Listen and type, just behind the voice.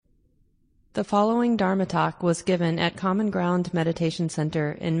The following Dharma talk was given at Common Ground Meditation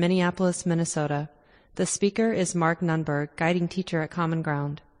Center in Minneapolis, Minnesota. The speaker is Mark Nunberg, guiding teacher at Common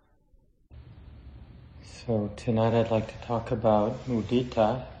Ground. So tonight I'd like to talk about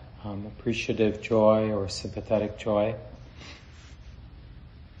Mudita, appreciative joy or sympathetic joy.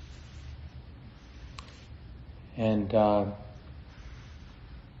 And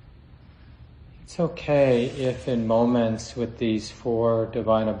it's okay if in moments with these four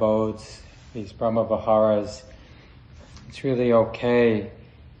divine abodes, these Brahma Viharas, it's really okay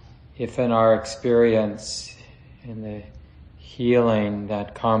if in our experience, in the healing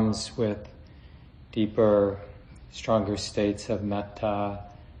that comes with deeper, stronger states of metta,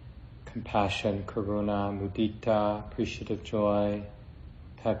 compassion, karuna, mudita, appreciative joy,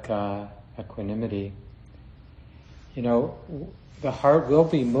 upekkha, equanimity, the heart will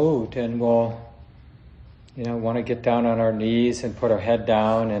be moved and will, want to get down on our knees and put our head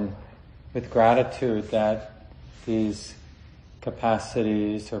down and with gratitude that these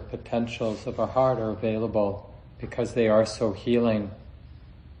capacities or potentials of our heart are available because they are so healing.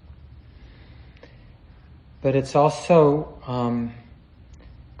 But it's also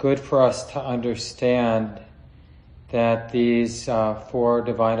good for us to understand that these four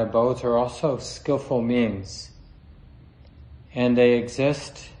divine abodes are also skillful means. And they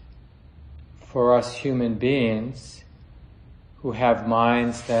exist for us human beings who have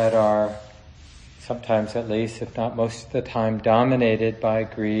minds that are, sometimes at least, if not most of the time, dominated by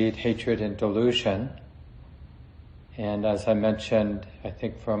greed, hatred, and delusion. And as I mentioned, I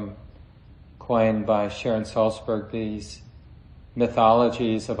think coined by Sharon Salzberg, these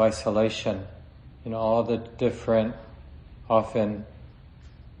mythologies of isolation, all the different, often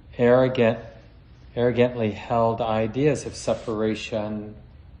arrogantly held ideas of separation,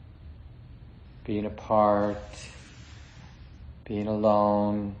 being apart, being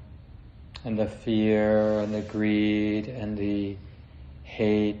alone, and the fear and the greed and the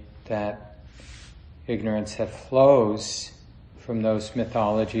hate that ignorance that flows from those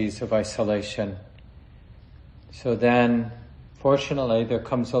mythologies of isolation. So then, fortunately, there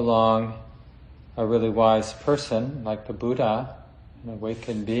comes along a really wise person, like the Buddha, an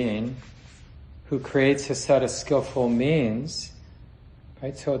awakened being, who creates a set of skillful means,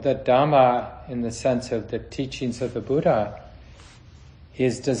 right? So the Dhamma, in the sense of the teachings of the Buddha,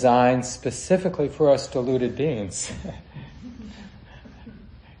 is designed specifically for us deluded beings.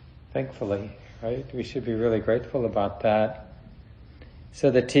 Thankfully, right? We should be really grateful about that. So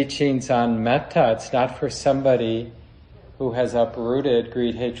the teachings on metta, it's not for somebody who has uprooted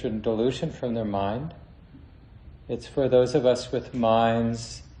greed, hatred, and delusion from their mind. It's for those of us with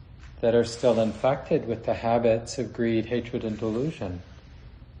minds that are still infected with the habits of greed, hatred, and delusion.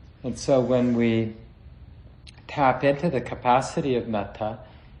 And so when we tap into the capacity of metta,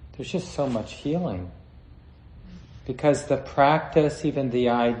 there's just so much healing. Because the practice, even the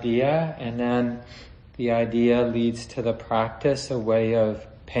idea, and then the idea leads to the practice, a way of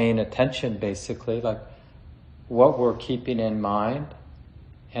paying attention basically, like what we're keeping in mind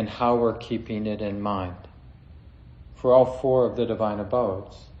and how we're keeping it in mind. For all four of the divine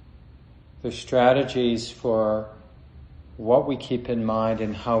abodes. There's strategies for what we keep in mind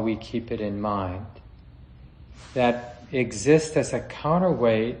and how we keep it in mind that exist as a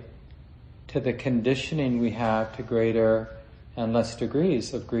counterweight to the conditioning we have to greater and less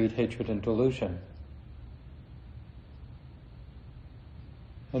degrees of greed, hatred, and delusion.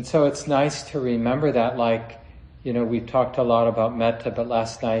 And so it's nice to remember that, we've talked a lot about metta, but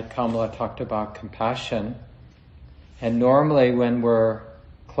last night Kamala talked about compassion. And normally when we're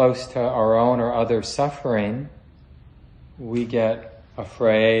close to our own or other suffering, we get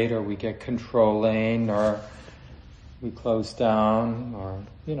afraid or we get controlling or we close down or,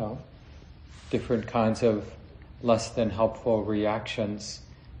 different kinds of less than helpful reactions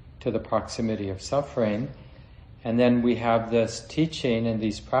to the proximity of suffering. And then we have this teaching and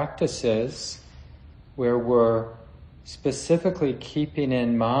these practices where we're specifically keeping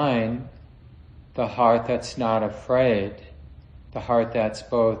in mind the heart that's not afraid, the heart that's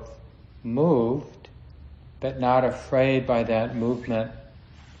both moved but not afraid by that movement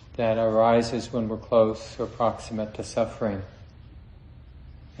that arises when we're close or proximate to suffering.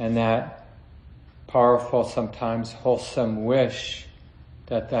 And that powerful, sometimes wholesome wish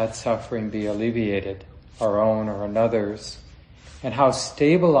that suffering be alleviated, our own or another's, and how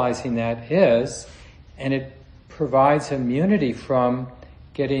stabilizing that is, and it provides immunity from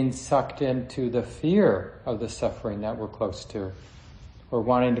getting sucked into the fear of the suffering that we're close to, or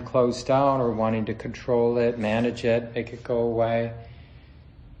wanting to close down, or wanting to control it, manage it, make it go away.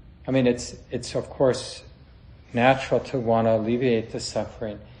 I mean, it's of course natural to want to alleviate the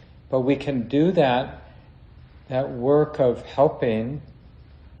suffering, But we can do that work of helping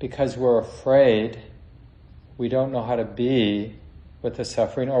because we're afraid, we don't know how to be with the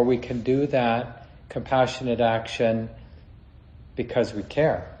suffering, or we can do that compassionate action because we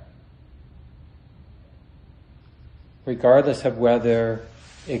care. Regardless of whether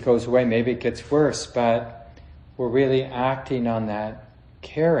it goes away, maybe it gets worse, but we're really acting on that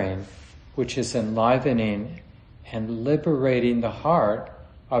caring, which is enlivening and liberating the heart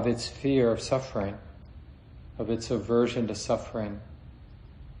of its fear of suffering, of its aversion to suffering.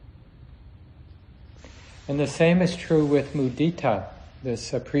 And the same is true with mudita,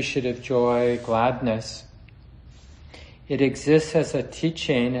 this appreciative joy, gladness. It exists as a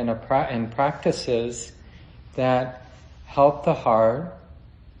teaching and practices that help the heart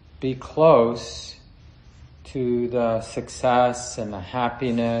be close to the success and the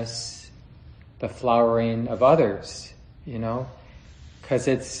happiness, the flowering of others, because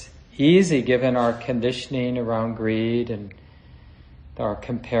it's easy given our conditioning around greed and our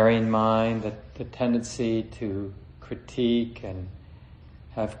comparing mind, the tendency to critique and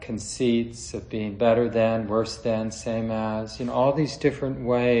have conceits of being better than, worse than, same as, all these different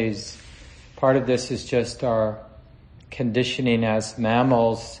ways. Part of this is just our conditioning as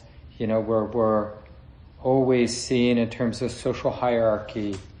mammals, where we're always seen in terms of social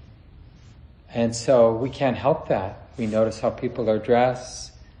hierarchy. And so we can't help that. We notice how people are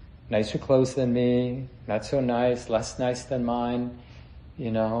dressed, nicer clothes than me, not so nice, less nice than mine,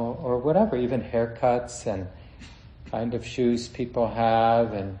 or whatever, even haircuts and kind of shoes people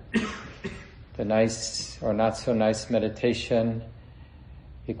have and the nice or not so nice meditation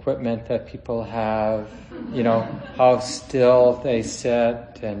equipment that people have, how still they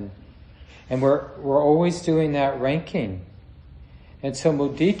sit, and we're always doing that ranking. And so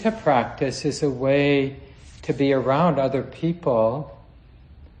mudita practice is a way to be around other people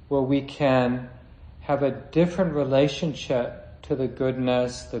where we can have a different relationship to the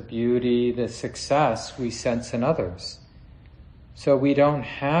goodness, the beauty, the success we sense in others. So we don't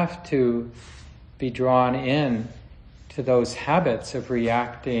have to be drawn in to those habits of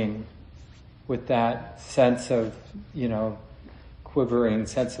reacting with that sense of, quivering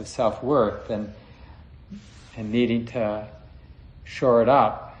sense of self-worth and needing to shore it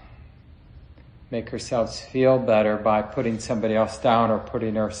up, make ourselves feel better by putting somebody else down or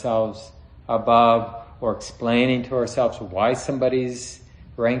putting ourselves above, or explaining to ourselves why somebody's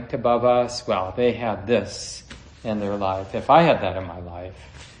ranked above us. Well, they had this in their life. If I had that in my life,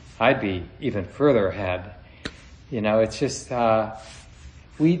 I'd be even further ahead. It's just,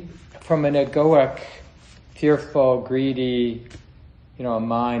 we, from an egoic, fearful, greedy, a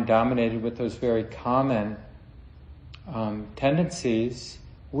mind dominated with those very common tendencies,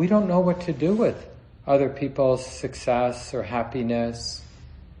 we don't know what to do with other people's success or happiness.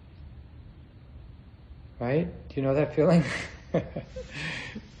 Right? Do you know that feeling?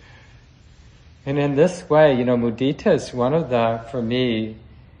 And in this way, mudita is one of the, for me,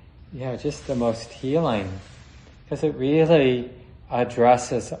 just the most healing, because it really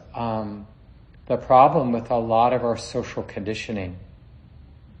addresses the problem with a lot of our social conditioning.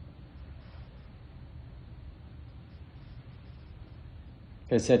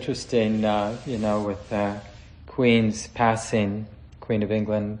 It's interesting, with the Queen's passing, Queen of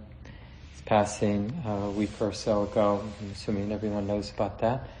England, passing a week or so ago. I'm assuming everyone knows about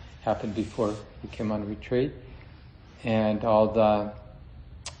that. Happened before we came on retreat. And all the,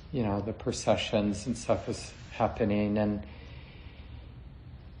 the processions and stuff was happening.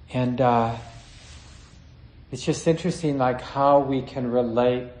 And it's just interesting, like how we can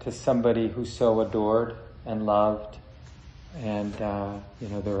relate to somebody who's so adored and loved. And,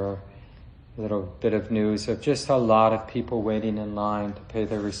 there are a little bit of news of just a lot of people waiting in line to pay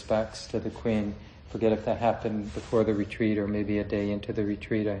their respects to the Queen. Forget if that happened before the retreat or maybe a day into the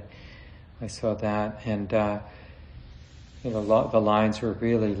retreat. I saw that, and the lines were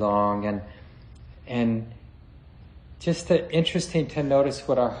really long, and just interesting to notice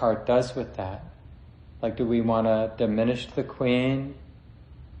what our heart does with that. Like, do we want to diminish the Queen,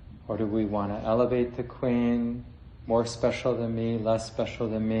 or do we want to elevate the Queen? More special than me, less special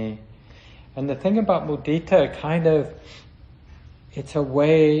than me. And the thing about mudita, it's a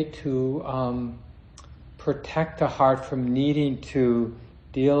way to protect the heart from needing to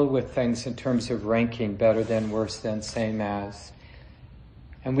deal with things in terms of ranking, better than, worse than, same as.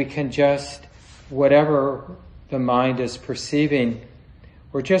 And we can just, whatever the mind is perceiving,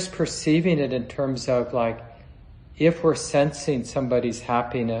 we're just perceiving it in terms of if we're sensing somebody's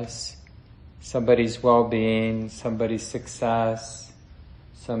happiness, somebody's well-being, somebody's success,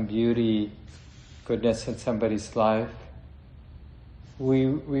 some beauty, goodness in somebody's life, we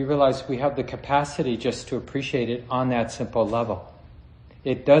realize we have the capacity just to appreciate it on that simple level.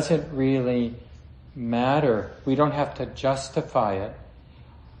 It doesn't really matter. We don't have to justify it.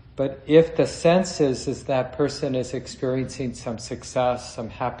 But if the sense is that person is experiencing some success, some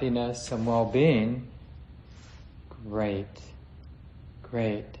happiness, some well-being, great.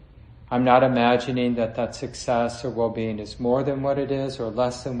 I'm not imagining that success or well-being is more than what it is or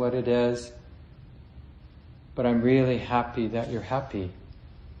less than what it is. But I'm really happy that you're happy.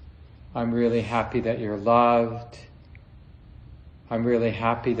 I'm really happy that you're loved. I'm really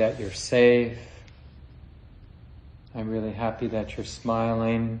happy that you're safe. I'm really happy that you're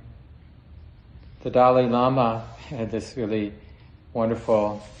smiling. The Dalai Lama had this really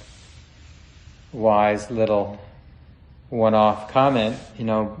wonderful, wise little one-off comment,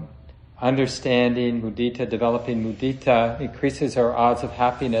 understanding mudita, developing mudita increases our odds of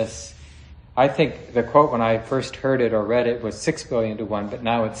happiness. I think the quote when I first heard it or read it was 6 billion to 1, but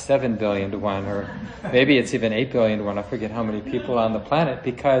now it's 7 billion to 1, or maybe it's even 8 billion to 1. I forget how many people on the planet,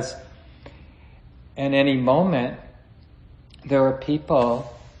 because in any moment there are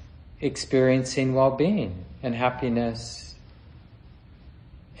people experiencing well-being and happiness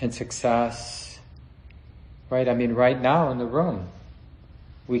and success. Right? I mean, right now in the room,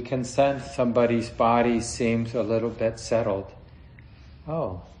 we can sense somebody's body seems a little bit settled.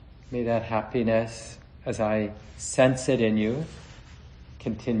 Oh, may that happiness, as I sense it in you,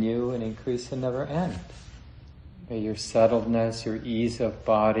 continue and increase and never end. May your settledness, your ease of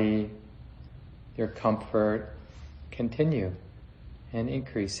body, your comfort continue and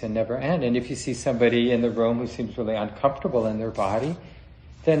increase and never end. And if you see somebody in the room who seems really uncomfortable in their body,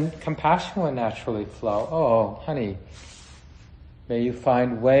 then compassion will naturally flow. Oh, honey, may you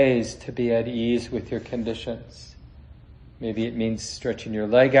find ways to be at ease with your conditions. Maybe it means stretching your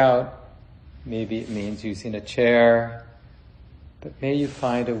leg out. Maybe it means using a chair. But may you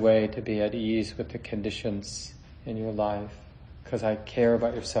find a way to be at ease with the conditions in your life, because I care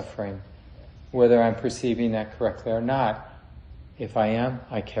about your suffering, whether I'm perceiving that correctly or not. If I am,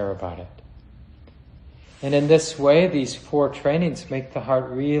 I care about it. And in this way, these 4 trainings make the heart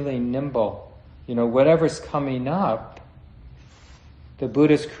really nimble. Whatever's coming up, the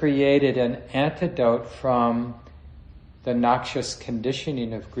Buddha's created an antidote from the noxious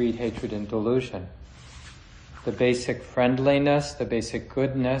conditioning of greed, hatred, and delusion. The basic friendliness, the basic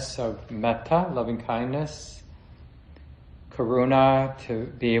goodness of metta, loving kindness, karuna, to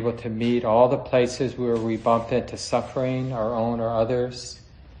be able to meet all the places where we bump into suffering, our own or others.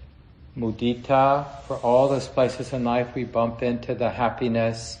 Mudita, for all those places in life we bump into the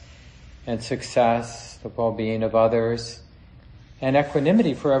happiness and success, the well-being of others. And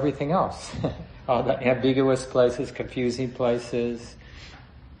equanimity for everything else. All the ambiguous places, confusing places.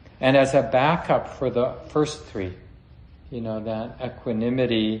 And as a backup for the first 3, that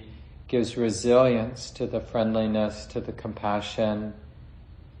equanimity gives resilience to the friendliness, to the compassion,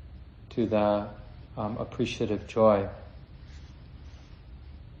 to the appreciative joy.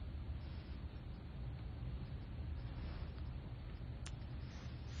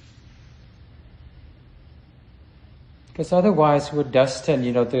 Because otherwise we're destined,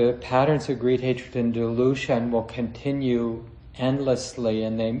 the patterns of greed, hatred, and delusion will continue endlessly,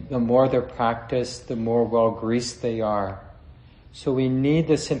 and the more they're practiced, the more well-greased they are. So we need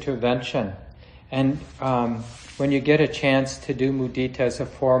this intervention. And when you get a chance to do mudita as a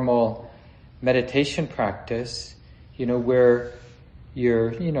formal meditation practice, where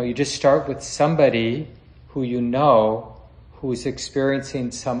you just start with somebody who who's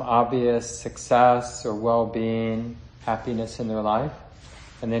experiencing some obvious success or well-being, happiness in their life.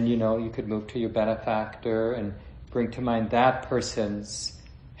 And then, you could move to your benefactor and bring to mind that person's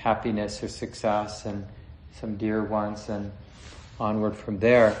happiness or success and some dear ones, and onward from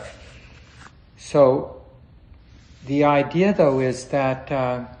there. So the idea, though, is that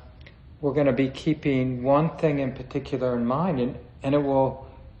we're going to be keeping one thing in particular in mind, and it will,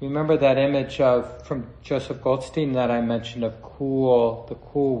 remember that image from Joseph Goldstein that I mentioned of the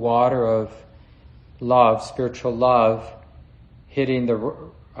cool water of love, spiritual love, hitting the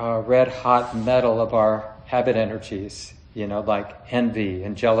red hot metal of our habit energies, like envy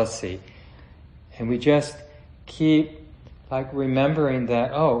and jealousy. And we just keep remembering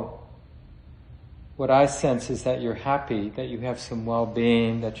that, what I sense is that you're happy, that you have some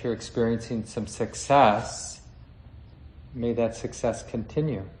well-being, that you're experiencing some success. May that success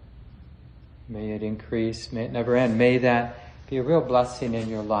continue. May it increase, may it never end. May that be a real blessing in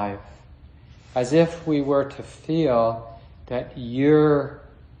your life. As if we were to feel that your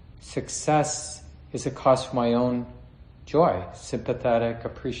success is a cause for my own joy, sympathetic,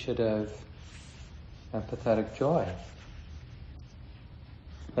 appreciative, empathetic joy.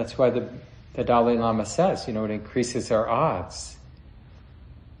 That's why the Dalai Lama says, it increases our odds.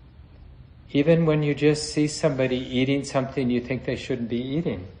 Even when you just see somebody eating something you think they shouldn't be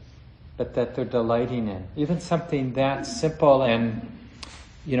eating, but that they're delighting in. Even something that simple and,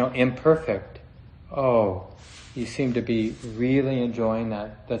 imperfect. Oh, you seem to be really enjoying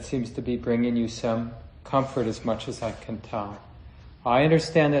that. That seems to be bringing you some comfort as much as I can tell. I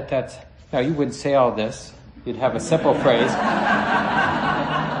understand now you wouldn't say all this. You'd have a simple phrase.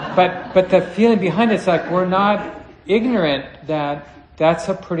 But the feeling behind it's like we're not ignorant that that's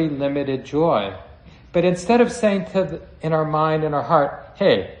a pretty limited joy. But instead of saying in our mind and our heart,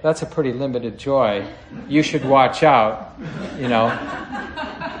 hey, that's a pretty limited joy, you should watch out,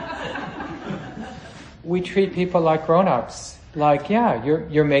 we treat people like grown-ups. Like, yeah,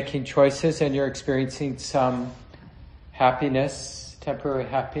 you're making choices and you're experiencing some happiness, temporary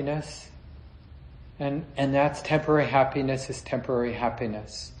happiness. And that's temporary happiness is temporary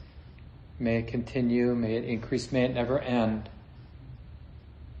happiness. May it continue, may it increase, may it never end.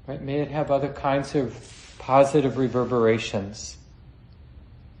 Right? May it have other kinds of positive reverberations.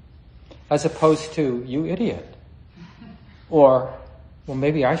 As opposed to, you idiot. Or, well,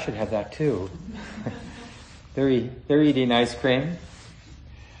 maybe I should have that too. They're eating ice cream.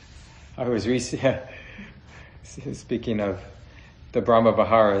 I was speaking of the Brahma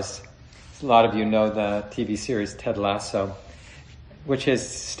Viharas. A lot of you know the TV series Ted Lasso, which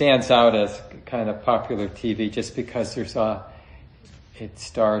stands out as kind of popular TV just because it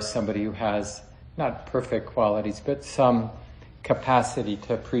stars somebody who has not perfect qualities, but some capacity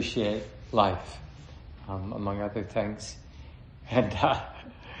to appreciate life, among other things. And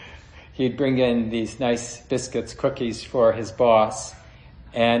he'd bring in these nice biscuits, cookies for his boss.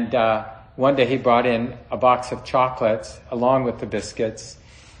 And one day he brought in a box of chocolates along with the biscuits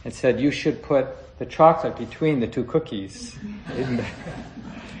and said, you should put the chocolate between the two cookies.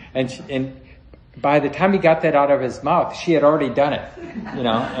 and by the time he got that out of his mouth, she had already done it,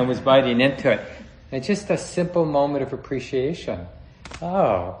 and was biting into it. And just a simple moment of appreciation.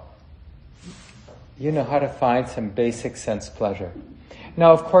 Oh, you know how to find some basic sense pleasure.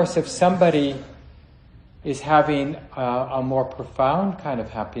 Now, of course, if somebody is having a more profound kind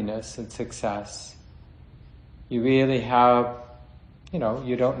of happiness and success, you really have,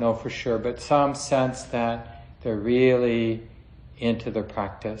 you don't know for sure, but some sense that they're really into their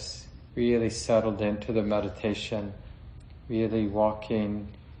practice, really settled into the meditation, really walking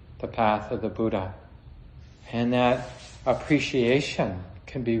the path of the Buddha. And that appreciation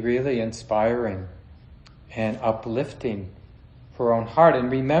can be really inspiring and uplifting for our own heart. And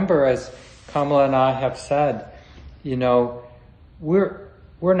remember, as Kamala and I have said, we're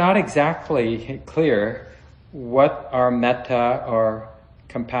not exactly clear what our metta or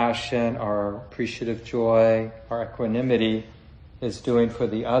compassion or appreciative joy or equanimity is doing for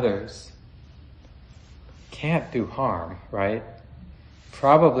the others. Can't do harm, right?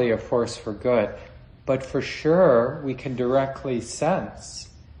 Probably a force for good. But for sure, we can directly sense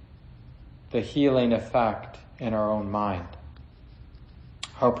the healing effect in our own mind.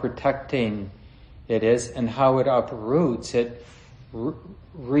 How protecting it is and how it uproots, it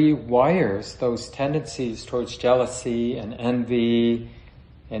rewires those tendencies towards jealousy and envy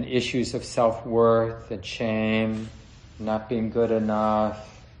and issues of self-worth and shame, not being good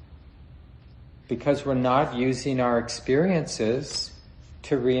enough. Because we're not using our experiences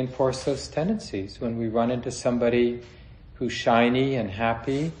to reinforce those tendencies. When we run into somebody who's shiny and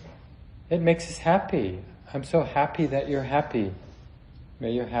happy, it makes us happy. I'm so happy that you're happy.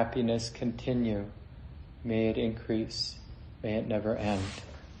 May your happiness continue. May it increase. May it never end.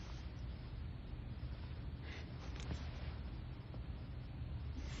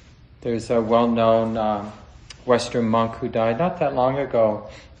 There's a well-known Western monk who died not that long ago,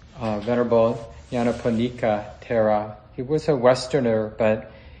 Venerable Nyanaponika Thera. He was a Westerner,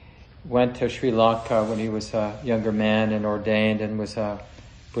 but went to Sri Lanka when he was a younger man and ordained and was a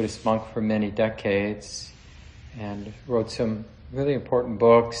Buddhist monk for many decades and wrote some really important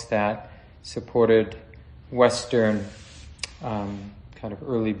books that supported Western kind of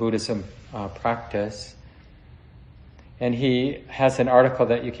early Buddhism practice. And he has an article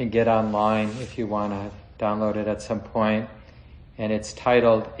that you can get online if you want to download it at some point. And it's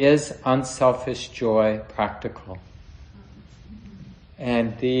titled, Is Unselfish Joy Practical?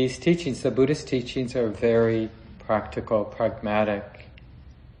 And these teachings, the Buddhist teachings, are very practical, pragmatic.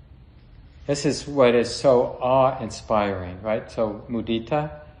 This is what is so awe-inspiring, right? So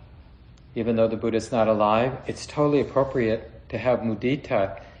mudita, even though the Buddha is not alive, it's totally appropriate to have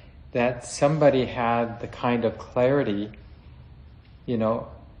mudita, that somebody had the kind of clarity,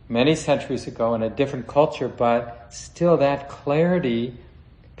 many centuries ago in a different culture, but still that clarity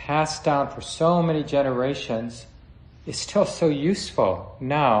passed down for so many generations is still so useful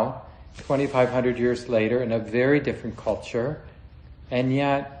now, 2,500 years later, in a very different culture, and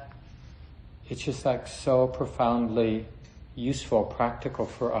yet it's just like so profoundly useful, practical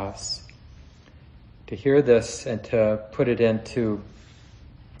for us to hear this and to put it into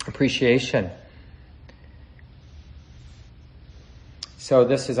appreciation. So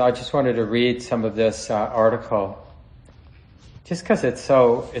I just wanted to read some of this article, just because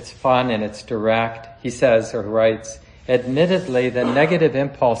it's fun and it's direct. He says, or writes, admittedly, the negative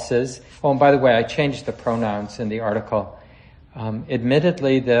impulses, and by the way, I changed the pronouns in the article.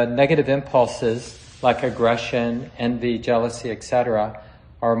 Admittedly, the negative impulses, like aggression, envy, jealousy, etc.,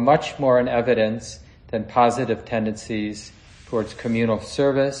 are much more in evidence than positive tendencies towards communal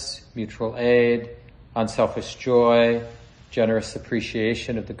service, mutual aid, unselfish joy, generous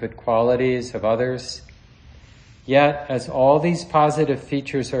appreciation of the good qualities of others. Yet, as all these positive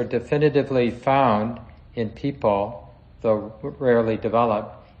features are definitively found in people, though rarely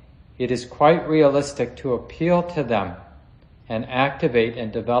developed, it is quite realistic to appeal to them and activate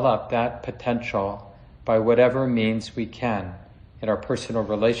and develop that potential by whatever means we can in our personal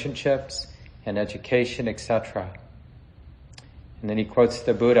relationships and education, etc. And then he quotes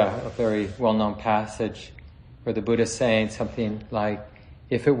the Buddha, a very well-known passage where the Buddha is saying something like,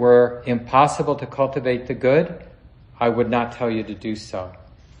 if it were impossible to cultivate the good, I would not tell you to do so.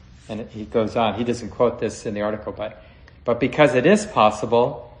 And he goes on. He doesn't quote this in the article, but because it is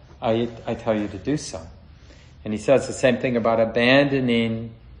possible, I tell you to do so. And he says the same thing about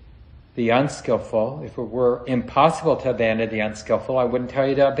abandoning the unskillful. If it were impossible to abandon the unskillful, I wouldn't tell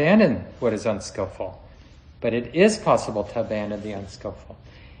you to abandon what is unskillful. But it is possible to abandon the unskillful.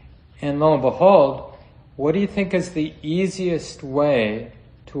 And lo and behold, what do you think is the easiest way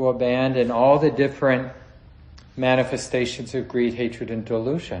to abandon all the different manifestations of greed, hatred, and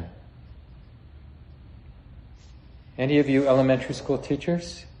delusion? Any of you elementary school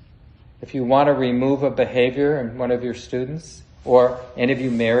teachers? If you want to remove a behavior in one of your students, or any of you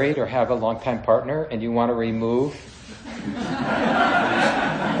married or have a long-time partner and you want to remove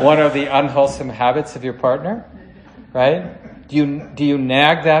one of the unwholesome habits of your partner, right? Do you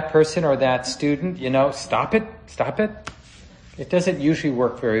nag that person or that student, stop it? It doesn't usually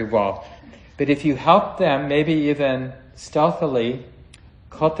work very well. But if you help them, maybe even stealthily,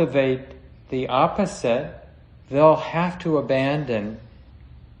 cultivate the opposite, they'll have to abandon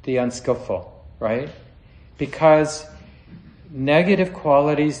the unskillful, right? Because negative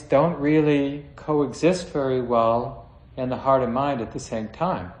qualities don't really coexist very well in the heart and mind at the same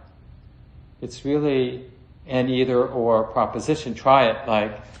time. It's really an either or proposition. Try it,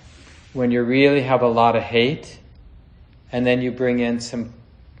 like when you really have a lot of hate and then you bring in some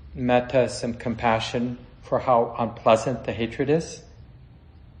metta, some compassion for how unpleasant the hatred is.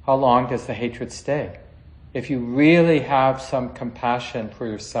 How long does the hatred stay? If you really have some compassion for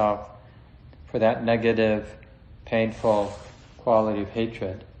yourself, for that negative, painful quality of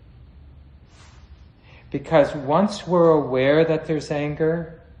hatred. Because once we're aware that there's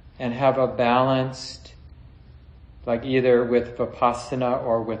anger and have a balanced, like either with vipassana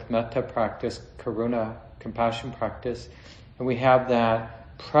or with metta practice, karuna, compassion practice, and we have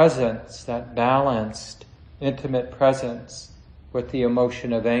that presence, that balanced, intimate presence with the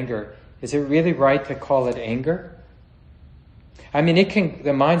emotion of anger, is it really right to call it anger? I mean,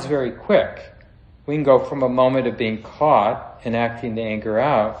 the mind's very quick. We can go from a moment of being caught and acting the anger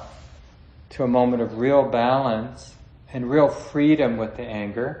out to a moment of real balance and real freedom with the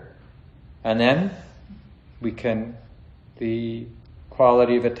anger. And then the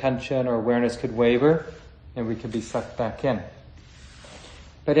quality of attention or awareness could waver and we could be sucked back in.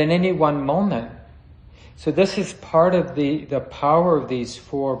 But in any one moment, so this is part of the power of these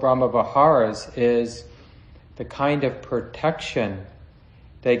four Brahma-viharas, is the kind of protection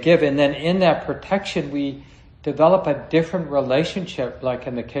they give. And then in that protection, we develop a different relationship, like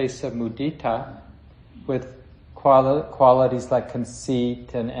in the case of mudita, with qualities like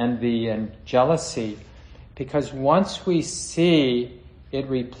conceit and envy and jealousy. Because once we see it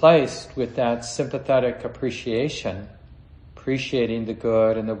replaced with that sympathetic appreciation, appreciating the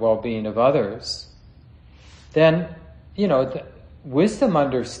good and the well-being of others, then, the wisdom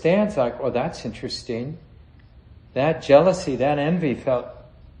understands, like, oh, that's interesting. That jealousy, that envy felt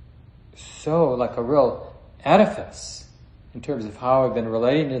so like a real edifice in terms of how I've been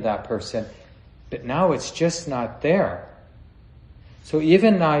relating to that person, but now it's just not there. So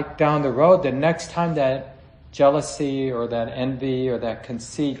even like down the road, the next time that jealousy or that envy or that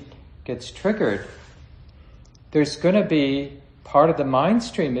conceit gets triggered, there's going to be part of the mind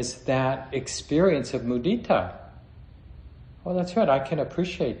stream is that experience of mudita, oh, that's right, I can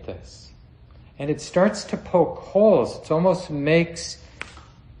appreciate this. And it starts to poke holes. It almost makes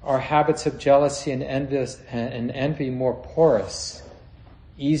our habits of jealousy and envy more porous,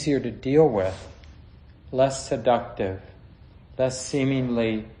 easier to deal with, less seductive, less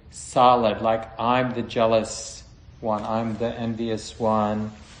seemingly solid, like I'm the jealous one, I'm the envious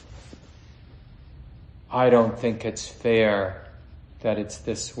one. I don't think it's fair that it's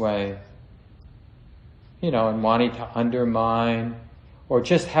this way. And wanting to undermine, or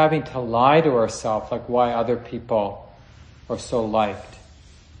just having to lie to ourselves, like why other people are so liked.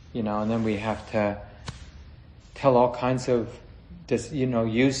 And then we have to tell all kinds of,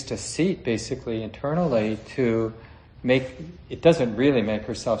 use deceit basically internally to make, it doesn't really make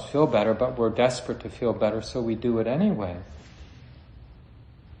ourselves feel better, but we're desperate to feel better, so we do it anyway.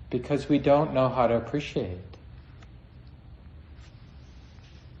 Because we don't know how to appreciate.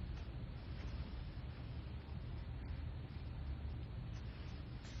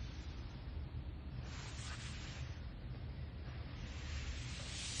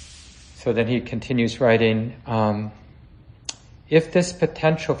 So then he continues writing, if this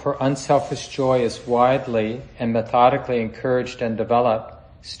potential for unselfish joy is widely and methodically encouraged and developed,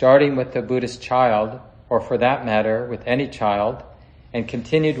 starting with the Buddhist child, or for that matter, with any child, and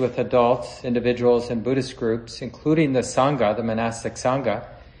continued with adults, individuals, and Buddhist groups, including the Sangha, the monastic Sangha,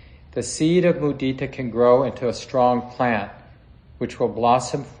 the seed of mudita can grow into a strong plant, which will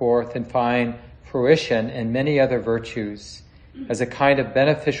blossom forth and find fruition in many other virtues, as a kind of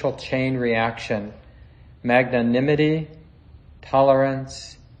beneficial chain reaction, magnanimity,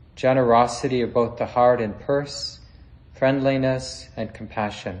 tolerance, generosity of both the heart and purse, friendliness, and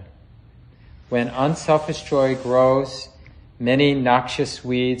compassion. When unselfish joy grows, many noxious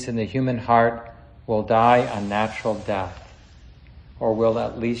weeds in the human heart will die a natural death, or will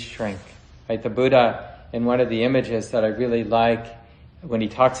at least shrink. Right? The Buddha, in one of the images that I really like, when he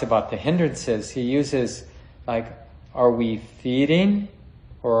talks about the hindrances, he uses are we feeding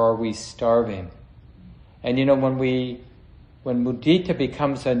or are we starving? And when mudita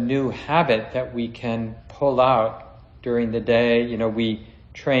becomes a new habit that we can pull out during the day, we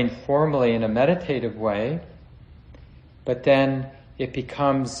train formally in a meditative way, but then it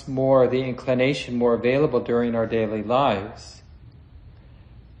becomes the inclination more available during our daily lives.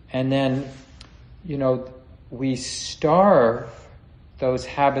 And then, we starve those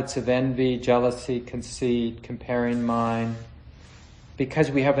habits of envy, jealousy, conceit, comparing mind, because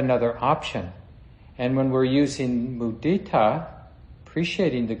we have another option. And when we're using mudita,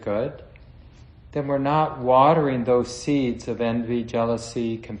 appreciating the good, then we're not watering those seeds of envy,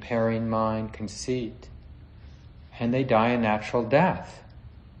 jealousy, comparing mind, conceit. And they die a natural death,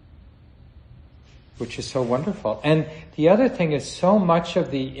 which is so wonderful. And the other thing is, so much of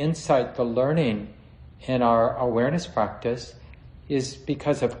the insight, the learning in our awareness practice is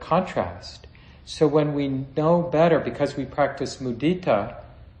because of contrast. So when we know better, because we practice mudita,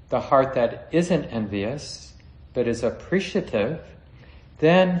 the heart that isn't envious, but is appreciative,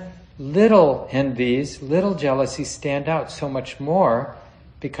 then little envies, little jealousies stand out so much more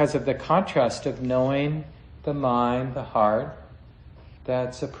because of the contrast of knowing the mind, the heart,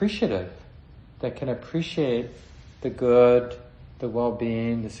 that's appreciative, that can appreciate the good, the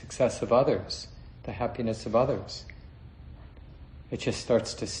well-being, the success of others, the happiness of others. It just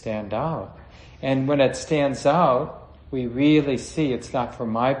starts to stand out. And when it stands out, we really see it's not for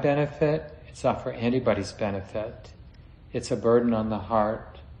my benefit, it's not for anybody's benefit. It's a burden on the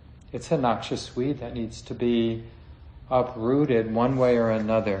heart. It's a noxious weed that needs to be uprooted one way or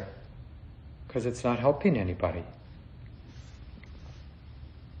another, because it's not helping anybody.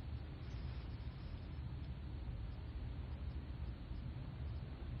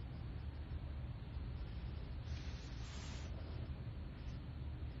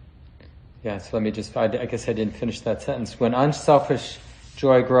 Yeah, so let me I guess I didn't finish that sentence. When unselfish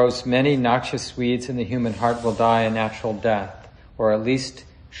joy grows, many noxious weeds in the human heart will die a natural death, or at least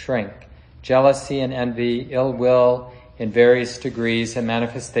shrink. Jealousy and envy, ill will in various degrees and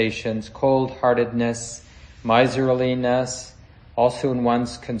manifestations, cold-heartedness, miserliness, also in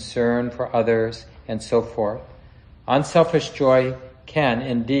one's concern for others, and so forth. Unselfish joy can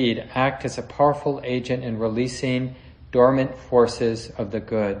indeed act as a powerful agent in releasing dormant forces of the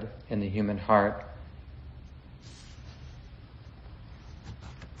good in the human heart.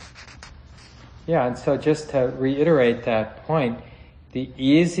 Yeah, and so just to reiterate that point, the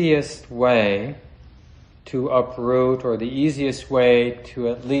easiest way to uproot, or the easiest way to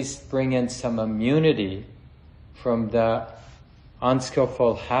at least bring in some immunity from the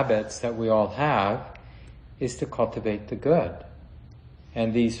unskillful habits that we all have, is to cultivate the good.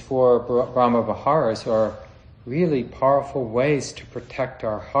 And these 4 Brahma Viharas are really powerful ways to protect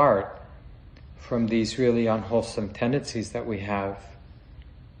our heart from these really unwholesome tendencies that we have.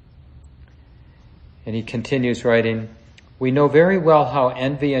 And he continues writing, "We know very well how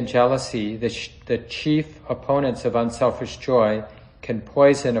envy and jealousy, the chief opponents of unselfish joy, can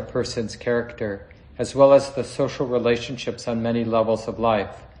poison a person's character, as well as the social relationships on many levels of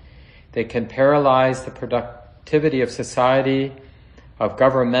life. They can paralyze the productivity of society, of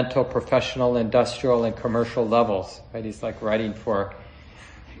governmental, professional, industrial, and commercial levels." Right? He's like writing for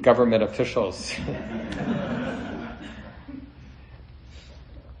government officials.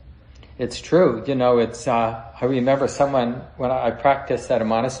 It's true, I remember someone, when I practiced at a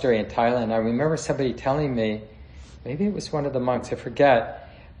monastery in Thailand, I remember somebody telling me, maybe it was one of the monks, I forget,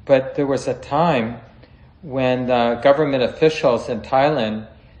 but there was a time when the government officials in Thailand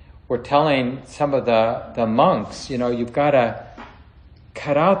were telling some of the monks, you've got to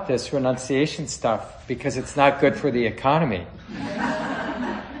cut out this renunciation stuff because it's not good for the economy.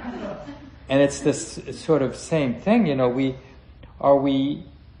 And it's this sort of same thing,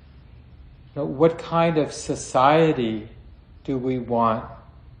 what kind of society do we want?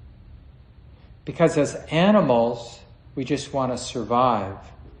 Because as animals, we just want to survive.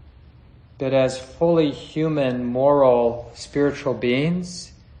 But as fully human, moral, spiritual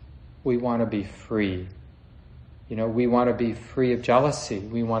beings, we want to be free. We want to be free of jealousy.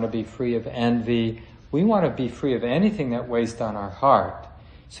 We want to be free of envy. We want to be free of anything that weighs down our heart.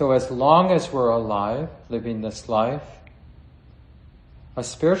 So as long as we're alive, living this life, a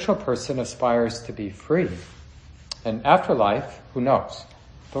spiritual person aspires to be free. And afterlife, who knows?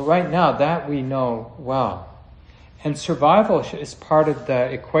 But right now, that we know well. And survival is part of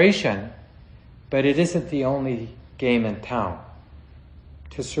the equation, but it isn't the only game in town.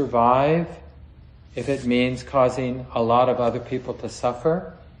 To survive, if it means causing a lot of other people to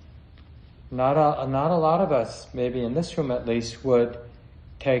suffer, not a lot of us, maybe in this room at least, would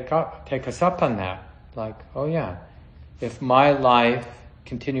take us up on that. Like, oh yeah, if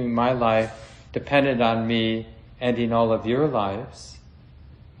continuing my life depended on me ending all of your lives.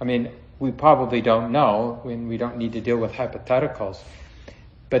 I mean, we probably don't know, when we don't need to deal with hypotheticals,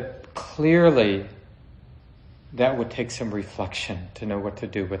 but clearly that would take some reflection to know what to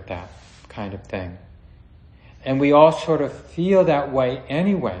do with that kind of thing. And we all sort of feel that way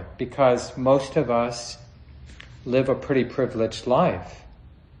anyway, because most of us live a pretty privileged life.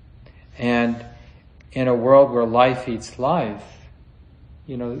 And in a world where life eats life,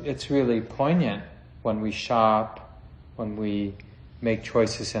 it's really poignant when we shop, when we make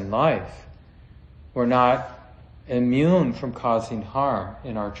choices in life. We're not immune from causing harm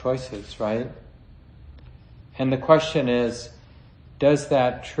in our choices, right? And the question is, does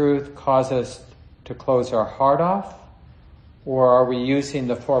that truth cause us to close our heart off? Or are we using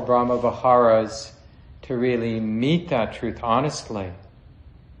the four Brahma Viharas to really meet that truth honestly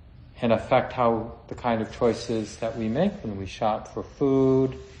and affect the kind of choices that we make when we shop for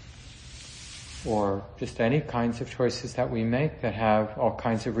food, or just any kinds of choices that we make that have all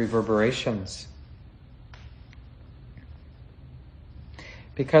kinds of reverberations?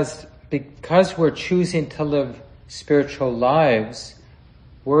 Because we're choosing to live spiritual lives,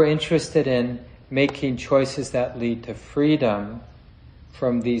 we're interested in making choices that lead to freedom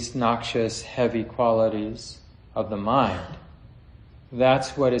from these noxious, heavy qualities of the mind.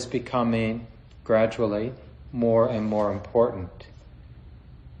 That's what is becoming gradually more and more important.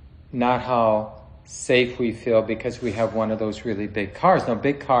 Not how safe we feel because we have one of those really big cars. Now,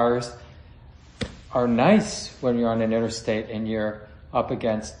 big cars are nice when you're on an interstate and you're up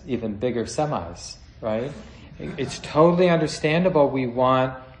against even bigger semis, right? It's totally understandable. We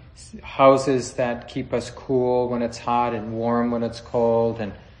want houses that keep us cool when it's hot and warm when it's cold,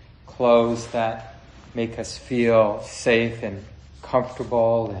 and clothes that make us feel safe and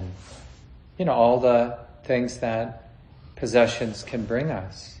comfortable, and all the things that possessions can bring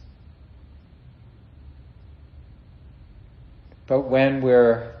us. But when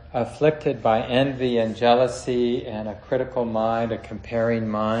we're afflicted by envy and jealousy and a critical mind, a comparing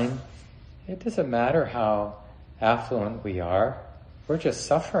mind, it doesn't matter how affluent we are. We're just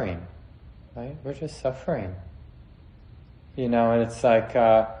suffering, right? We're just suffering. And it's like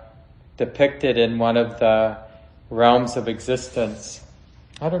depicted in one of the realms of existence.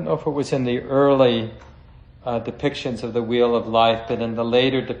 I don't know if it was in the early depictions of the Wheel of Life, but in the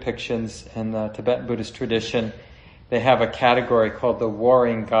later depictions in the Tibetan Buddhist tradition, they have a category called the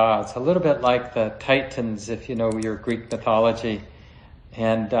Warring Gods, a little bit like the Titans, if you know your Greek mythology.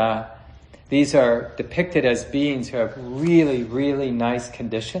 And these are depicted as beings who have really, really nice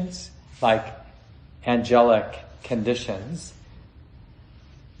conditions, like angelic conditions.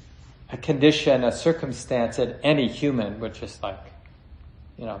 a condition, a circumstance that any human would just like,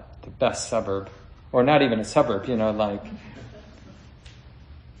 the best suburb, or not even a suburb, like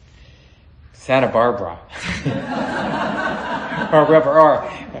Santa Barbara,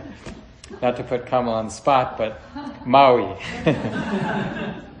 or not to put Kamal on the spot, but Maui,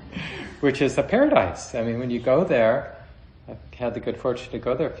 which is a paradise. I mean, when you go there, I've had the good fortune to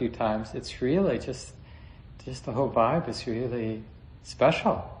go there a few times. It's really just the whole vibe is really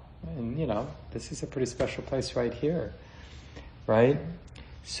special. And, this is a pretty special place right here, right?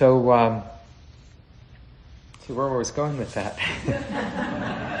 So, see where I was going with that.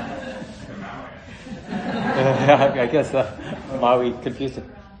 I guess Maui confused it.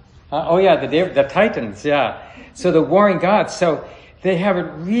 The Titans, yeah. So the warring gods, so they have it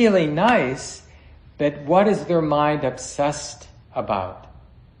really nice, but what is their mind obsessed about?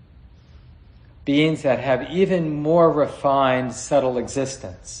 Beings that have even more refined, subtle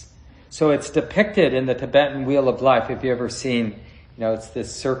existence. So it's depicted in the Tibetan Wheel of Life. If you've ever seen, it's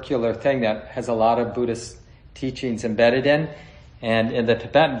this circular thing that has a lot of Buddhist teachings embedded in. And in the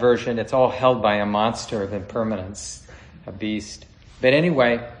Tibetan version, it's all held by a monster of impermanence, a beast. But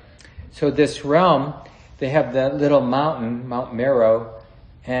anyway, so this realm, they have that little mountain, Mount Meru,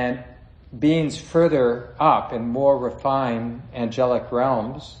 and beings further up in more refined angelic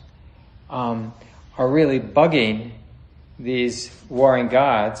realms are really bugging these warring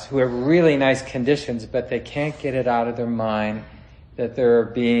gods who have really nice conditions, but they can't get it out of their mind that there are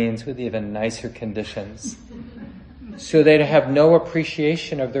beings with even nicer conditions. So they have no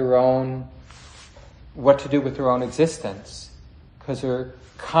appreciation of their own, what to do with their own existence, because they're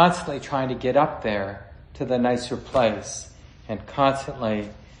constantly trying to get up there to the nicer place and constantly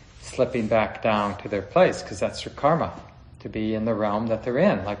slipping back down to their place, because that's their karma, to be in the realm that they're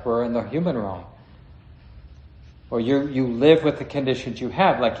in, like we're in the human realm. Or you live with the conditions you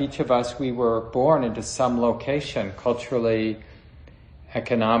have. Like each of us, we were born into some location, culturally,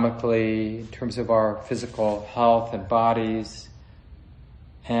 economically, in terms of our physical health and bodies.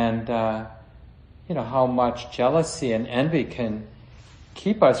 And, how much jealousy and envy can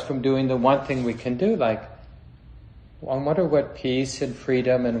keep us from doing the one thing we can do. Like, I wonder what peace and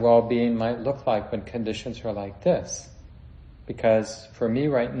freedom and well-being might look like when conditions are like this. Because for me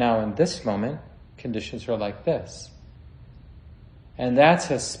right now, in this moment, conditions are like this. And that's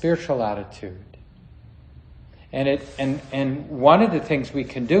a spiritual attitude. And one of the things we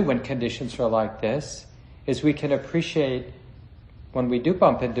can do when conditions are like this is we can appreciate, when we do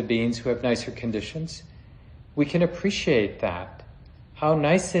bump into beings who have nicer conditions, we can appreciate that. How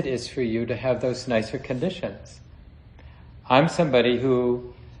nice it is for you to have those nicer conditions. I'm somebody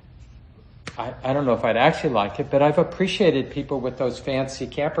who, I don't know if I'd actually like it, but I've appreciated people with those fancy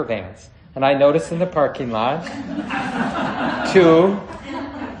camper vans. And I noticed in the parking lot 2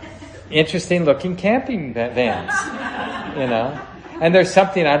 interesting looking camping vans, And there's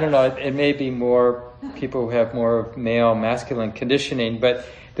something, I don't know, it may be more people who have more male, masculine conditioning, but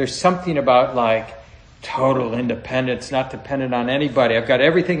there's something about like total independence, not dependent on anybody. I've got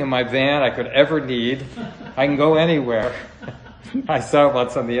everything in my van I could ever need. I can go anywhere. I saw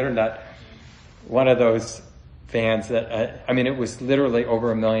once on the internet one of those vans that, it was literally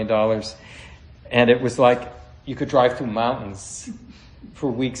over $1 million. And it was like you could drive through mountains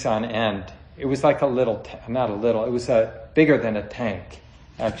for weeks on end. It was like it was bigger than a tank,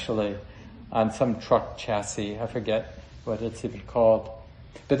 actually, on some truck chassis. I forget what it's even called.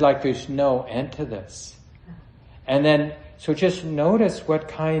 But like there's no end to this. And then, so just notice what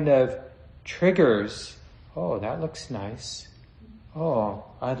kind of triggers, oh, that looks nice. Oh,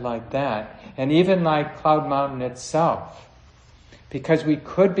 I'd like that. And even like Cloud Mountain itself. Because we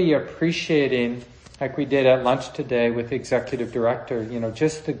could be appreciating, like we did at lunch today with the executive director,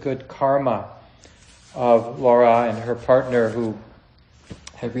 just the good karma of Laura and her partner who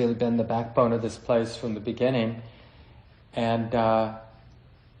have really been the backbone of this place from the beginning. And,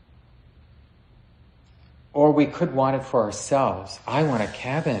 or we could want it for ourselves. I want a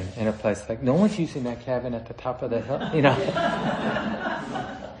cabin in a place like, no one's using that cabin at the top of the hill,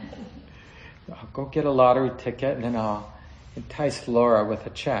 I'll go get a lottery ticket and then I'll entice Laura with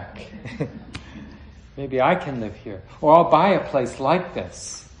a check. Maybe I can live here. Or I'll buy a place like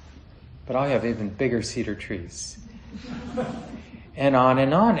this, but I'll have even bigger cedar trees. And on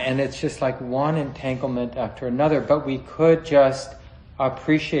and on. And it's just like one entanglement after another. But we could just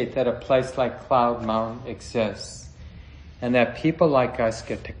appreciate that a place like Cloud Mountain exists and that people like us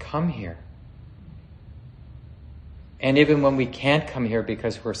get to come here. And even when we can't come here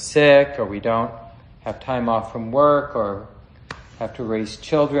because we're sick or we don't have time off from work or have to raise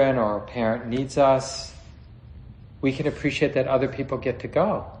children or a parent needs us, we can appreciate that other people get to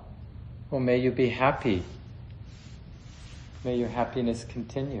go. well, may you be happy. May your happiness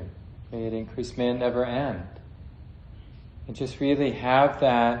continue. May it increase. May it never end. And just really have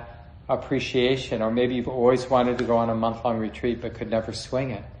that appreciation. Or maybe you've always wanted to go on a month-long retreat but could never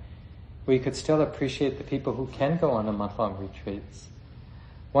swing it. We could still appreciate the people who can go on a month-long retreats.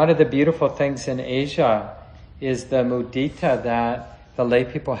 One of the beautiful things in Asia is the mudita that the lay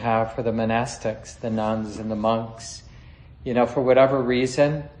people have for the monastics, the nuns and the monks. For whatever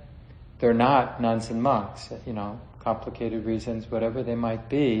reason, they're not nuns and monks, complicated reasons, whatever they might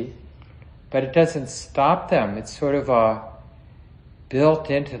be. But it doesn't stop them. It's sort of built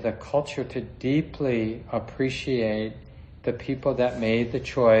into the culture to deeply appreciate the people that made the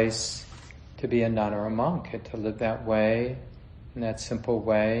choice to be a nun or a monk, and to live that way, in that simple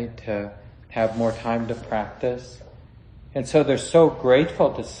way, to have more time to practice. And so they're so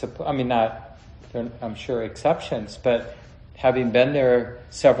grateful to support, I'm sure exceptions, but having been there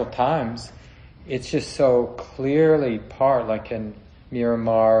several times, it's just so clearly part, like in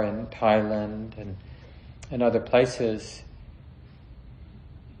Myanmar and Thailand and other places,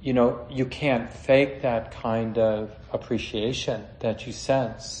 you can't fake that kind of appreciation that you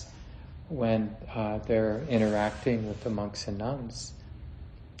sense when they're interacting with the monks and nuns.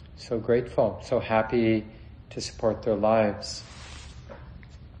 So grateful, so happy to support their lives.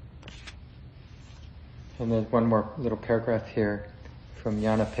 And then one more little paragraph here from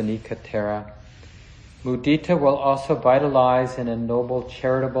Yanapanika Thera. Mudita will also vitalize and ennoble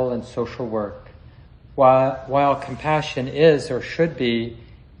charitable and social work. While compassion is or should be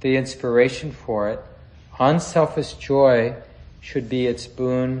the inspiration for it, unselfish joy should be its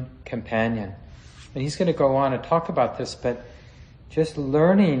boon companion. And he's going to go on and talk about this, but just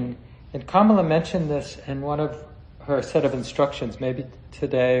learning, and Kamala mentioned this in one of her set of instructions, maybe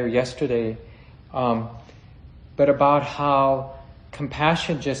today or yesterday, but about how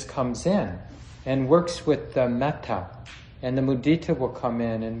compassion just comes in and works with the metta, and the mudita will come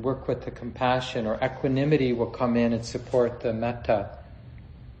in and work with the compassion, or equanimity will come in and support the metta.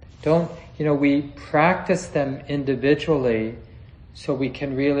 We practice them individually so we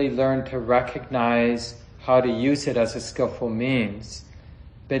can really learn to recognize how to use it as a skillful means.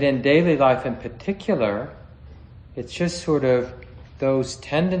 But in daily life in particular, it's just sort of those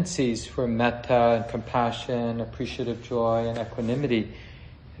tendencies for metta and compassion, appreciative joy and equanimity.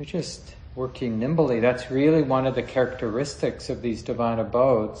 They're just working nimbly. That's really one of the characteristics of these divine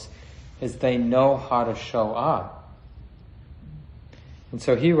abodes, is they know how to show up. And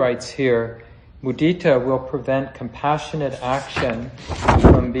so he writes here, mudita will prevent compassionate action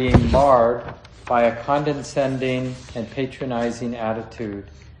from being marred by a condescending and patronizing attitude,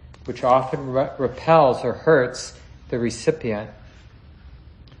 which often repels or hurts the recipient.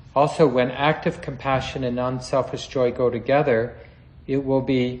 Also, when active compassion and unselfish joy go together, it will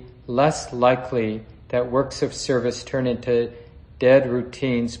be less likely that works of service turn into dead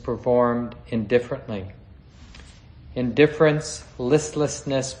routines performed indifferently. Indifference,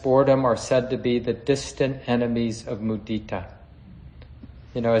 listlessness, boredom are said to be the distant enemies of mudita,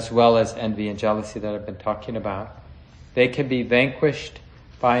 as well as envy and jealousy that I've been talking about. They can be vanquished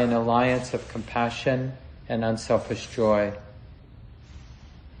by an alliance of compassion and unselfish joy.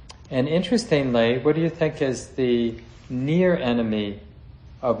 And interestingly, what do you think is the near enemy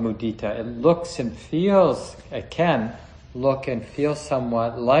of mudita? It looks and feels, it can look and feel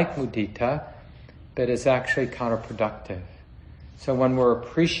somewhat like mudita, but is actually counterproductive. So when we're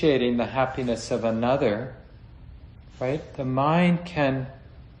appreciating the happiness of another, right, the mind can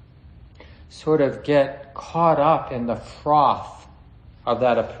sort of get caught up in the froth of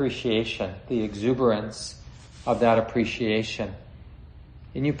that appreciation, the exuberance of that appreciation.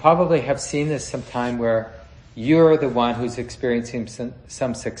 And you probably have seen this sometime where you're the one who's experiencing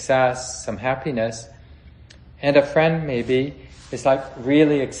some success, some happiness, and a friend maybe is like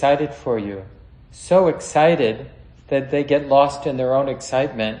really excited for you. So excited that they get lost in their own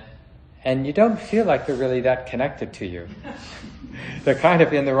excitement, and you don't feel like they're really that connected to you. They're kind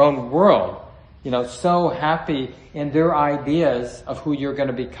of in their own world, so happy in their ideas of who you're going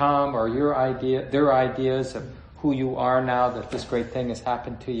to become, or their ideas of who you are now that this great thing has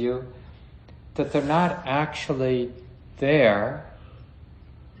happened to you, that they're not actually there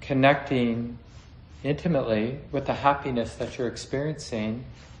connecting intimately with the happiness that you're experiencing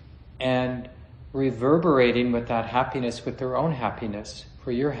and reverberating with that happiness with their own happiness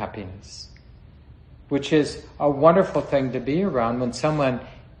for your happiness, which is a wonderful thing to be around. When someone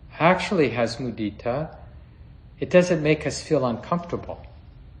actually has mudita, it doesn't make us feel uncomfortable,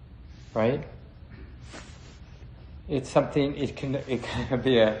 right? It's something, it can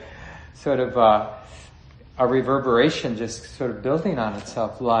be a sort of a reverberation just sort of building on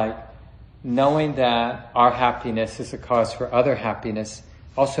itself, like knowing that our happiness is a cause for other happiness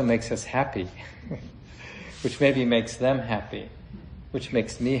also makes us happy, which maybe makes them happy, which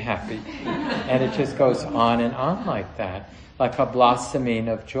makes me happy. And it just goes on and on like that, like a blossoming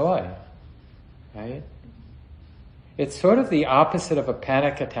of joy, right? It's sort of the opposite of a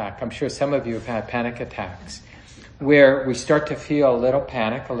panic attack. I'm sure some of you have had panic attacks, where we start to feel a little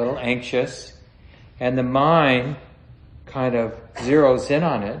panic, a little anxious, and the mind kind of zeroes in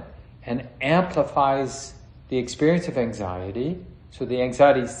on it and amplifies the experience of anxiety. So the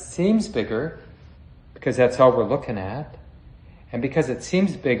anxiety seems bigger because that's all we're looking at. And because it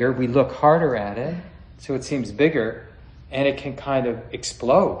seems bigger, we look harder at it. So it seems bigger and it can kind of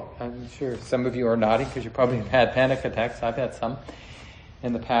explode. I'm sure some of you are nodding because you probably have had panic attacks. I've had some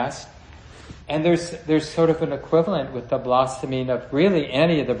in the past. And there's sort of an equivalent with the blossoming of really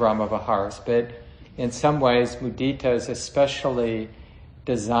any of the Brahma Viharas, but in some ways Mudita is especially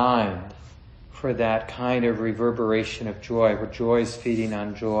designed for that kind of reverberation of joy, where joy is feeding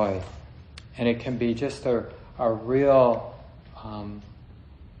on joy. And it can be just a real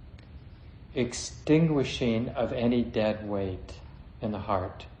extinguishing of any dead weight in the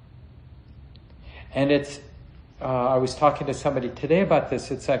heart. And it's, I was talking to somebody today about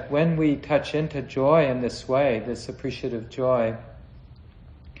this, it's like when we touch into joy in this way, this appreciative joy,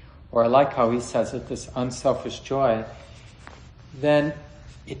 or I like how he says it, this unselfish joy, then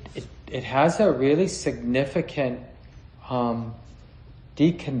it has a really significant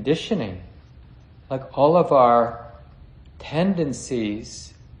deconditioning. Like all of our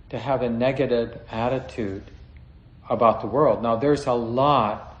tendencies to have a negative attitude about the world. Now there's a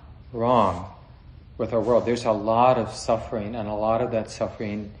lot wrong with our world. There's a lot of suffering, and a lot of that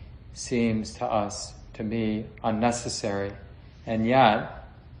suffering seems to us, to me, unnecessary. And yet,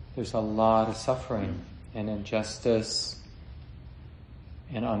 there's a lot of suffering and injustice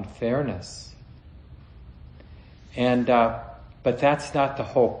and unfairness. And but that's not the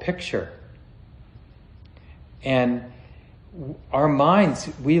whole picture. And our minds,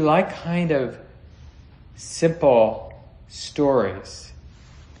 we like kind of simple stories.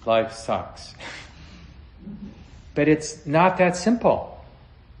 Life sucks. But it's not that simple.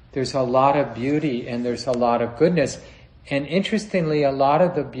 There's a lot of beauty and there's a lot of goodness. And interestingly, a lot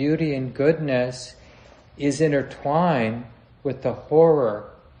of the beauty and goodness is intertwined with the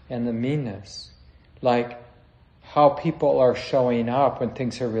horror and the meanness. Like how people are showing up when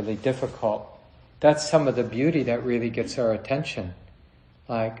things are really difficult. That's some of the beauty that really gets our attention.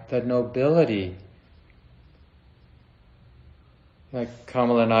 Like the nobility. Like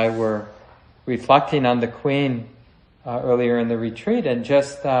Kamala and I were reflecting on the Queen earlier in the retreat, and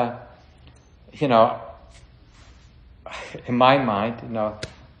just, in my mind,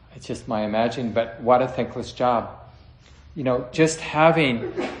 it's just my imagining, but what a thankless job. Just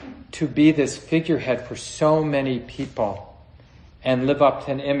having to be this figurehead for so many people and live up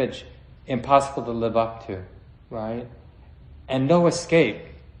to an image impossible to live up to, right? And no escape.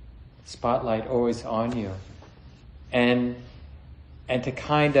 Spotlight always on you. And to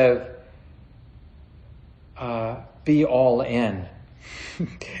kind of be all in,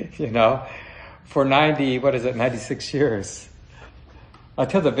 for 96 years.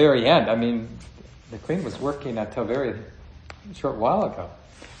 Until the very end. I mean, the Queen was working until a very short while ago.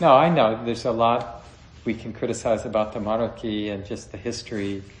 Now, I know there's a lot we can criticize about the monarchy and just the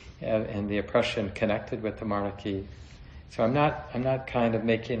history and the oppression connected with the monarchy. So I'm not kind of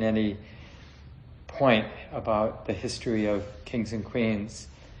making any point about the history of kings and queens,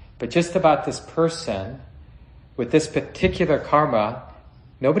 but just about this person with this particular karma.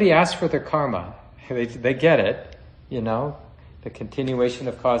 Nobody asked for their karma. They get it, the continuation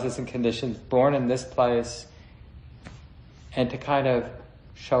of causes and conditions, born in this place, and to kind of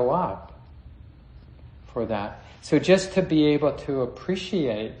show up for that. So just to be able to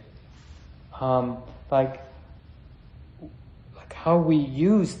appreciate like how we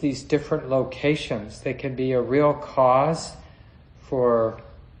use these different locations. They can be a real cause for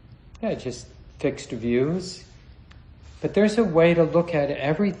just fixed views. But there's a way to look at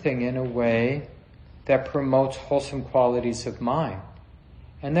everything in a way that promotes wholesome qualities of mind.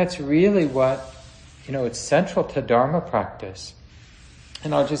 And that's really what, it's central to Dharma practice.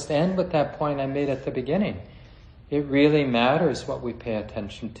 And I'll just end with that point I made at the beginning. It really matters what we pay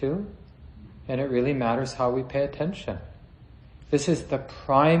attention to, and it really matters how we pay attention. This is the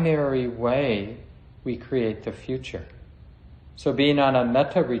primary way we create the future. So being on a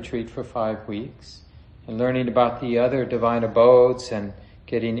metta retreat for 5 weeks and learning about the other divine abodes and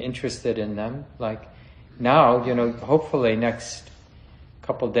getting interested in them, like now, hopefully next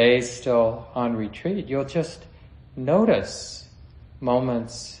couple days still on retreat, you'll just notice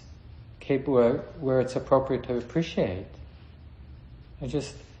moments where it's appropriate to appreciate. And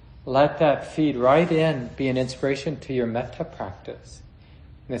just let that feed right in, be an inspiration to your metta practice.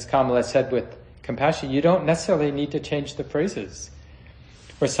 And as Kamala said with compassion, you don't necessarily need to change the phrases.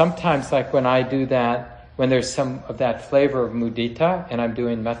 Or sometimes, like when I do that, when there's some of that flavor of mudita, and I'm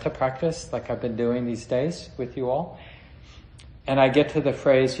doing metta practice, like I've been doing these days with you all, and I get to the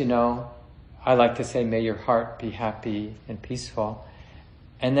phrase, I like to say, may your heart be happy and peaceful.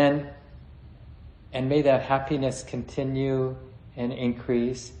 And may that happiness continue and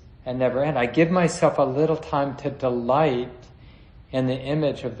increase and never end. I give myself a little time to delight in the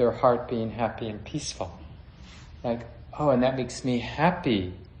image of their heart being happy and peaceful. Like, and that makes me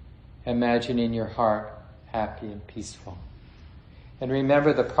happy, imagining your heart happy and peaceful. And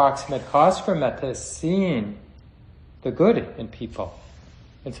remember, the proximate cause for metta is seeing the good in people.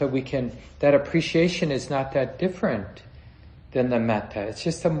 And so that appreciation is not that different than the metta. It's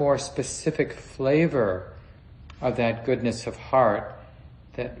just a more specific flavor of that goodness of heart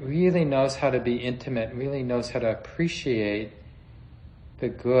that really knows how to be intimate, really knows how to appreciate the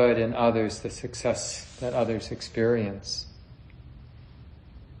good in others, the success that others experience.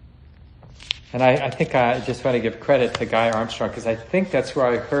 And I think I just want to give credit to Guy Armstrong, because I think that's where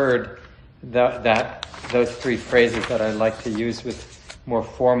I heard those three phrases that I like to use with more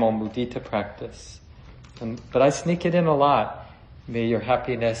formal mudita practice. But I sneak it in a lot. May your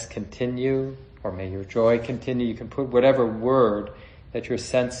happiness continue, or may your joy continue. You can put whatever word that you're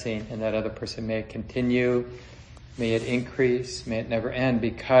sensing in that other person. May it continue, may it increase, may it never end,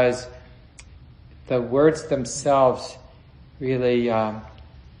 because the words themselves really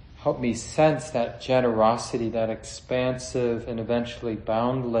help me sense that generosity, that expansive and eventually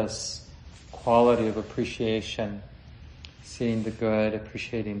boundless quality of appreciation, seeing the good,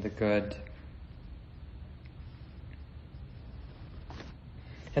 appreciating the good.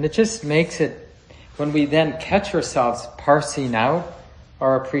 And it just makes it, when we then catch ourselves parsing out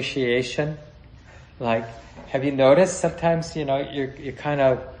our appreciation, like, have you noticed sometimes, you're kind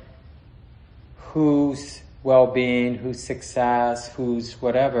of whose well-being, whose success, whose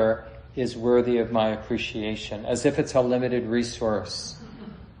whatever is worthy of my appreciation, as if it's a limited resource,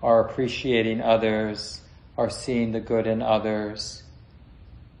 or appreciating others, or seeing the good in others.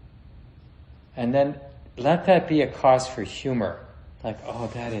 And then let that be a cause for humor. Like,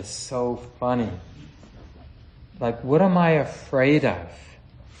 that is so funny. Like, what am I afraid of?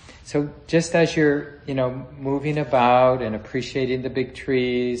 So just as you're, moving about and appreciating the big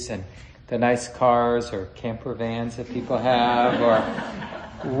trees and the nice cars or camper vans that people have, or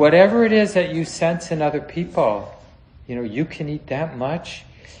whatever it is that you sense in other people, you can eat that much.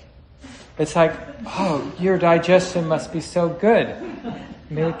 It's like, your digestion must be so good.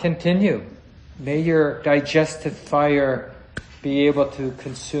 May it continue. May your digestive fire be able to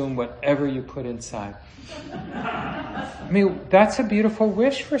consume whatever you put inside. I mean, that's a beautiful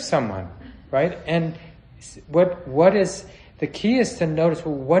wish for someone, right? And what is, the key is to notice,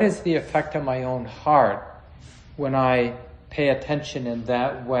 what is the effect on my own heart when I pay attention in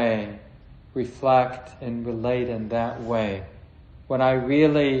that way, reflect and relate in that way? When I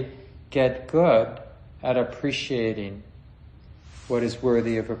really get good at appreciating what is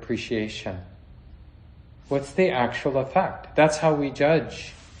worthy of appreciation. What's the actual effect? That's how we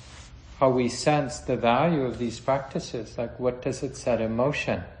judge, how we sense the value of these practices. Like, what does it set in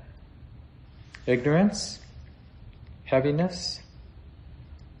motion? Ignorance? Heaviness?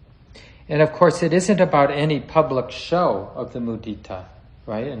 And of course, it isn't about any public show of the mudita,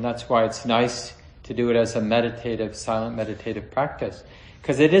 right? And that's why it's nice to do it as a meditative, silent meditative practice.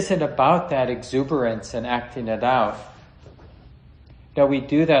 Because it isn't about that exuberance and acting it out. We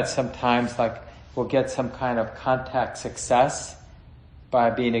do that sometimes, like we'll get some kind of contact success by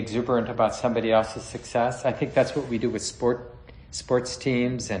being exuberant about somebody else's success. I think that's what we do with sports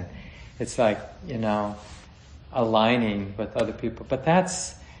teams, and it's like, aligning with other people. But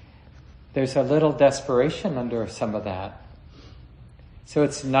there's a little desperation under some of that. So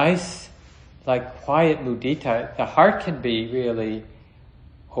it's nice, like quiet mudita. The heart can be really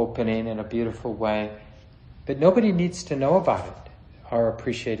opening in a beautiful way, but nobody needs to know about it or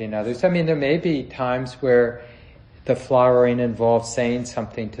appreciating others. I mean, there may be times where the flowering involves saying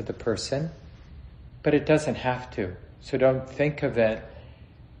something to the person, but it doesn't have to. So don't think of it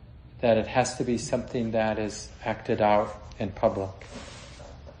that it has to be something that is acted out in public.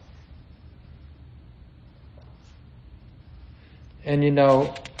 And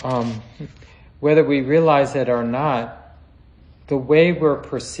whether we realize it or not, the way we're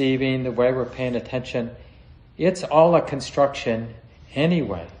perceiving, the way we're paying attention, it's all a construction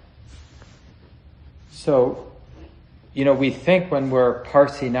anyway. So we think when we're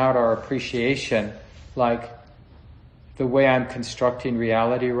parsing out our appreciation, like the way I'm constructing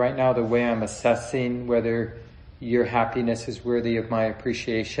reality right now, the way I'm assessing whether your happiness is worthy of my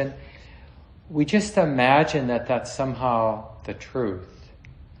appreciation, we just imagine that that's somehow the truth.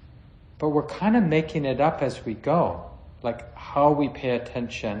 But we're kind of making it up as we go. Like how we pay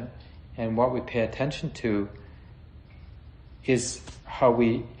attention and what we pay attention to is how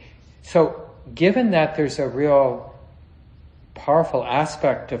we... So given that there's a real powerful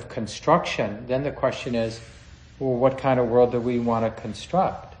aspect of construction, then the question is, well, what kind of world do we want to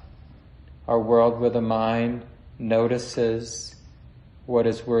construct? A world where the mind notices what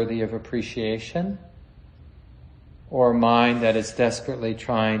is worthy of appreciation? Or a mind that is desperately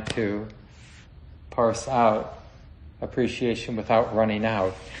trying to parse out appreciation without running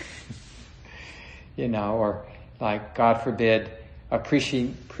out? Or like, God forbid,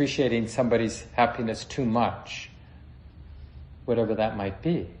 appreciating somebody's happiness too much, whatever that might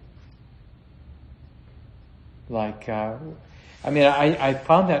be. Like, I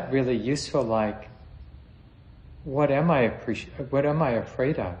found that really useful. Like, what am I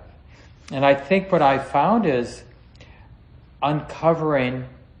afraid of? And I think what I found is uncovering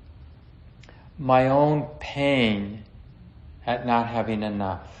my own pain at not having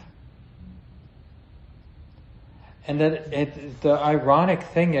enough. And that the ironic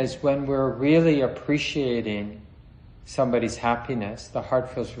thing is, when we're really appreciating somebody's happiness, the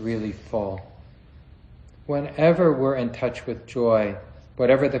heart feels really full. Whenever we're in touch with joy,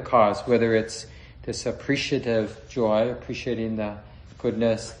 whatever the cause, whether it's this appreciative joy, appreciating the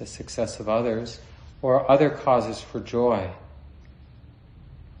goodness, the success of others, or other causes for joy.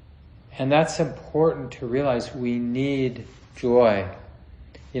 And that's important to realize. We need joy.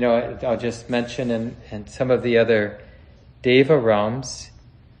 I'll just mention in some of the other Deva realms,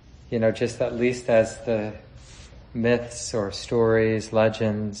 just at least as the myths or stories,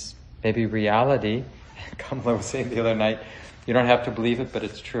 legends, maybe reality. Kamala was saying the other night, you don't have to believe it, but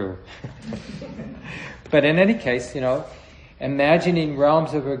it's true. But in any case, imagining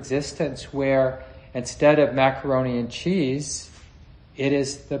realms of existence where instead of macaroni and cheese, it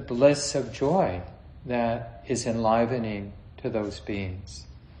is the bliss of joy that is enlivening to those beings.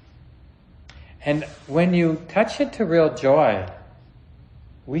 And when you touch it to real joy,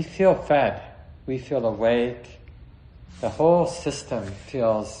 we feel fed, we feel awake, the whole system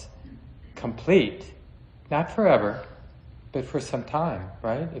feels complete. Not forever, but for some time,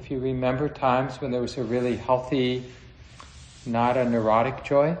 right? If you remember times when there was a really healthy, not a neurotic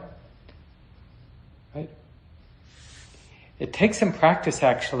joy, right? It takes some practice,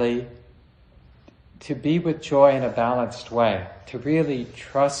 actually, to be with joy in a balanced way, to really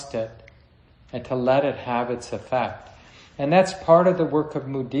trust it and to let it have its effect. And that's part of the work of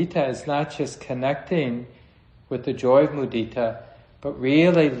Mudita, is not just connecting with the joy of Mudita, but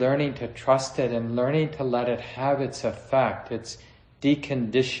really learning to trust it and learning to let it have its effect, its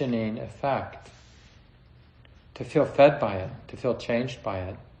deconditioning effect. To feel fed by it, to feel changed by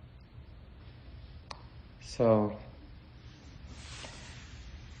it. So,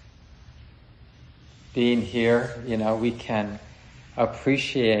 being here, we can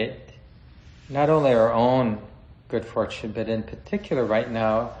appreciate not only our own good fortune, but in particular right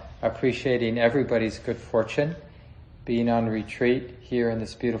now, appreciating everybody's good fortune. Being on retreat here in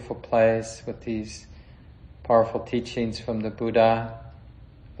this beautiful place with these powerful teachings from the Buddha,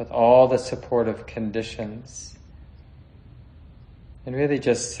 with all the supportive conditions, and really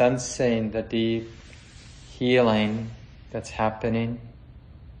just sensing the deep healing that's happening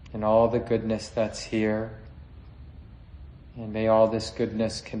and all the goodness that's here. And may all this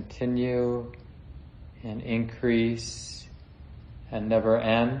goodness continue and increase and never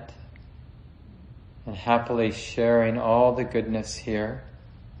end. And happily sharing all the goodness here,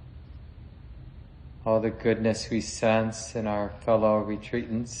 all the goodness we sense in our fellow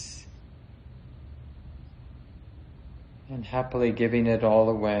retreatants, and happily giving it all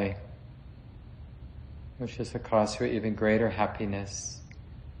away, which is a cause for even greater happiness.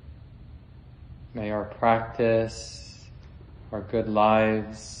 May our practice, our good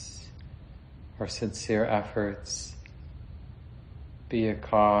lives, our sincere efforts be a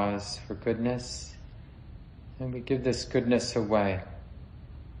cause for goodness. And we give this goodness away.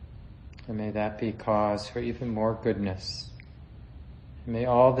 And may that be cause for even more goodness. And may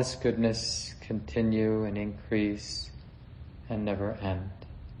all this goodness continue and increase and never end.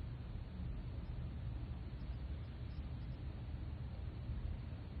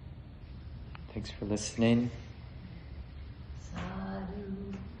 Thanks for listening.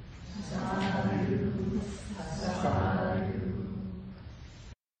 Sadhu, sadhu, sadhu.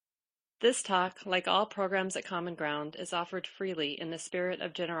 This talk, like all programs at Common Ground, is offered freely in the spirit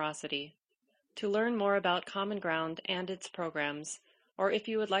of generosity. To learn more about Common Ground and its programs, or if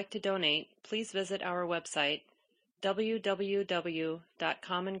you would like to donate, please visit our website,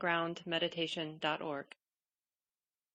 www.commongroundmeditation.org.